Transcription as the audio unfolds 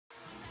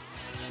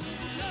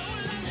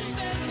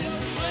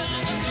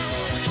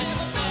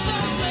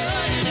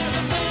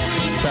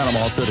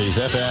Panama City's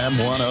FM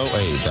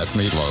 108. That's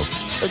Meatloaf.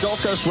 The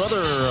Gulf Coast weather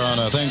on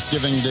a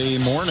Thanksgiving Day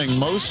morning,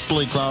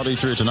 mostly cloudy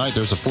through tonight.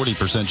 There's a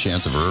 40%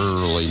 chance of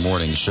early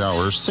morning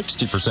showers,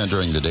 60%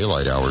 during the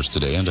daylight hours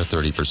today, and a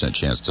 30%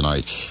 chance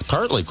tonight.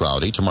 Partly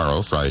cloudy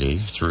tomorrow, Friday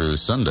through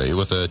Sunday,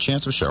 with a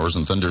chance of showers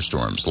and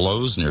thunderstorms.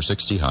 Lows near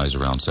 60, highs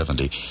around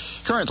 70.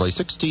 Currently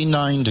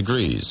 69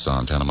 degrees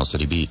on Panama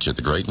City Beach at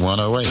the Great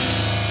 108.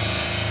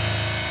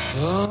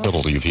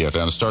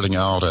 WPFM starting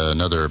out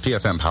another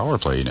PFM power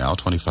play now.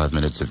 25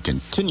 minutes of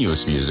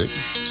continuous music,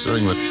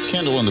 starting with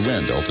Candle in the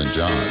Wind, Elton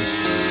John,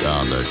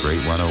 on the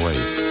Great 108.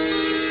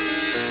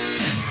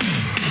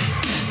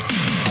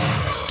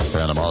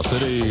 Panama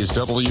City's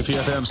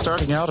WPFM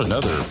starting out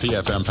another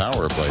PFM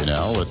power play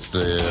now with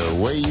The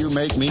Way You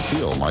Make Me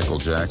Feel, Michael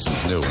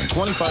Jackson's new one.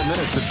 25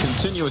 minutes of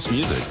continuous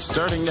music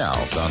starting now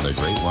on the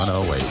Great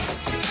 108.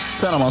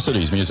 Panama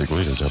City's music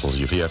leader,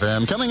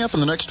 WPFM. Coming up in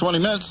the next 20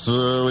 minutes,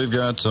 we've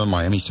got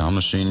Miami Sound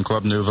Machine,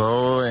 Club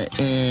Nouveau,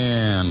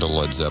 and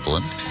Led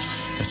Zeppelin.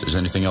 If there's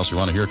anything else you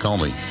want to hear, call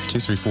me,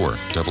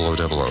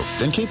 234-0000.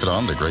 Then keep it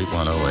on the Great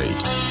 108.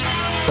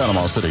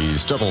 Panama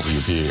City's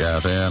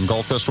WPFM.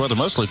 Gulf Coast weather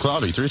mostly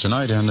cloudy through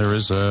tonight, and there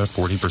is a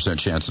 40%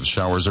 chance of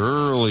showers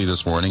early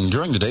this morning.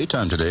 During the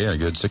daytime today, a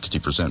good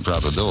 60%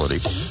 probability,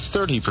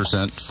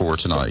 30% for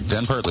tonight.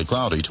 Then partly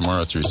cloudy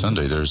tomorrow through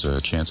Sunday. There's a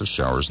chance of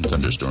showers and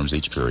thunderstorms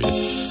each period.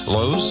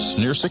 Lows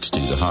near 60,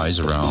 the highs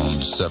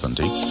around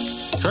 70.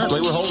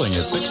 Currently, we're holding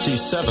at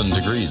 67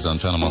 degrees on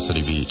Panama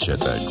City Beach at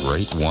that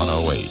Great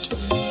 108.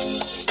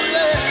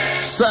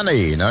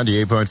 Sunny,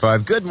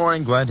 98.5. Good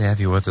morning. Glad to have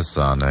you with us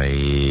on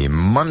a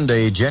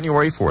Monday,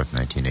 January 4th,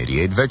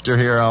 1988. Victor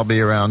here. I'll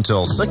be around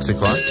till 6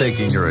 o'clock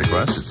taking your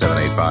request at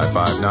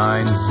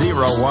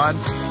 785-5901.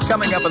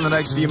 Coming up in the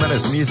next few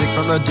minutes, music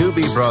from the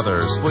Doobie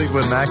Brothers,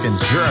 Fleetwood Mac, and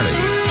Journey.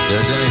 If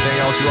there's anything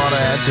else you want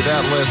to add to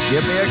that list,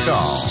 give me a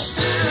call.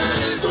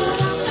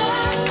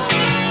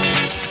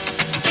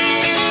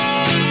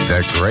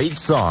 The great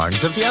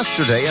songs of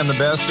yesterday and the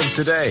best of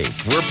today.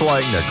 We're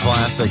playing the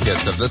classic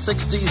hits of the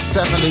 60s,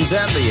 70s,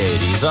 and the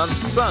 80s on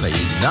Sunny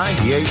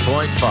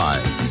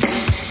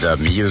 98.5. The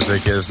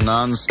music is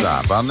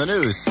nonstop on the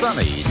new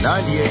Sunny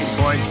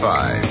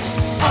 98.5.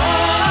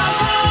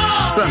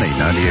 Sunny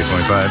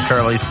 98.5,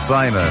 Carly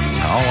Simon.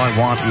 All I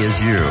Want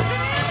Is You.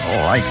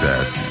 I like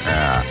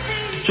that.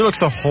 She looks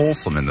so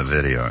wholesome in the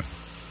video.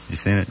 You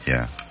seen it?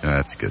 Yeah.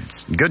 That's good.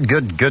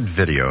 Good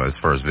video as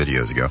far as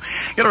videos go.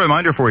 Got a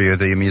reminder for you.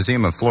 The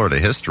Museum of Florida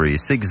History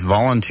seeks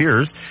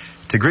volunteers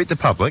to greet the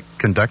public,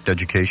 conduct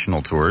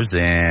educational tours,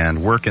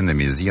 and work in the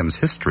museum's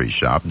history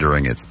shop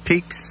during its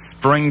peak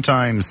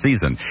springtime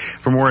season.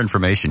 For more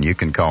information, you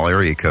can call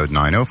area code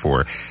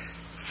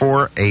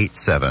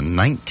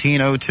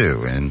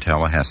 904-487-1902 in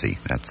Tallahassee.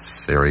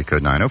 That's area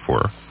code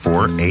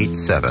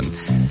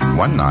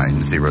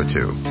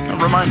 904-487-1902. A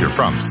reminder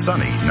from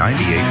Sunny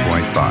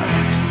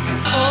 98.5.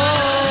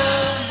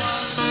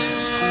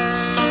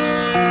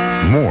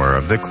 More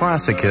of the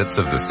classic hits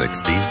of the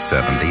 60s,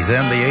 70s,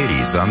 and the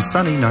 80s on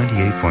Sunny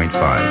 98.5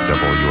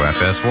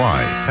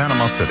 WFSY,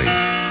 Panama City.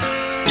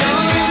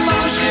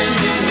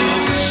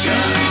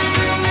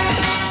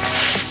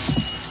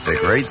 The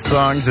great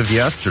songs of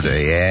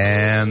yesterday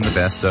and the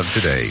best of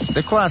today.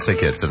 The classic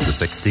hits of the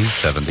 60s,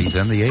 70s,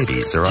 and the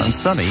 80s are on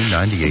Sunny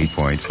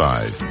 98.5.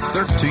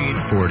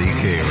 1340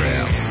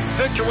 KRAM.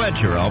 Victor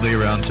Wedger, I'll be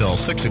around till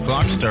 6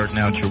 o'clock starting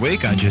out your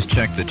week. I just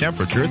checked the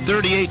temperature,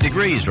 38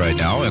 degrees right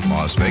now in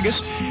Las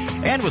Vegas.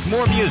 And with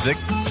more music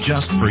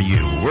just for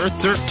you, we're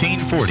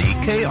 1340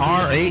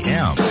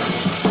 KRAM.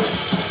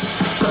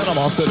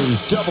 Panama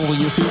City's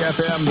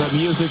WPFM, the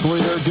music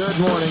leader. Good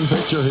morning,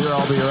 Victor here.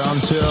 I'll be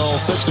around till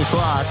 6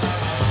 o'clock.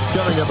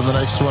 Coming up in the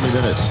next 20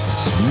 minutes,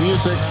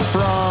 music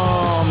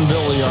from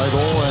Billy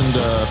Idol and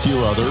a few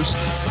others.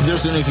 If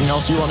there's anything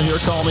else you want to hear,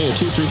 call me at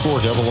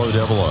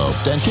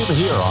 234-0000. And keep it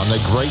here on the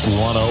Great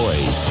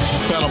 108.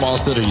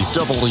 Panama City's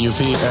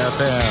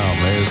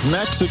WPFM is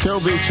Mexico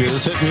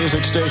Beach's hit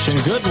music station.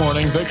 Good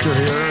morning, Victor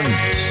here, and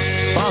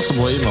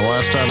possibly my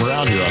last time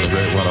around here on the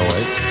Great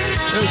 108.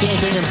 If there's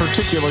anything in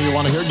particular you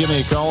want to hear, give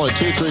me a call at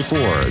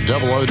 234-0000.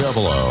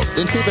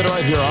 Then keep it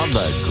right here on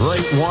the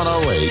Great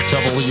 108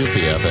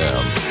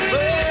 WPFM.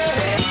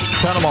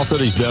 Panama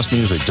City's best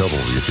music,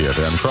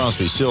 WPFM.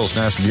 Crosby, Stills,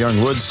 Nash &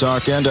 Young,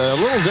 Woodstock, and a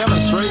little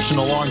demonstration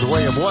along the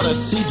way of what a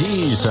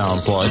CD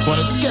sounds like when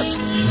it skips.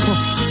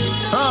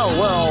 Oh,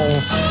 well,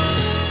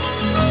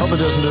 hope it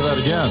doesn't do that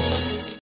again.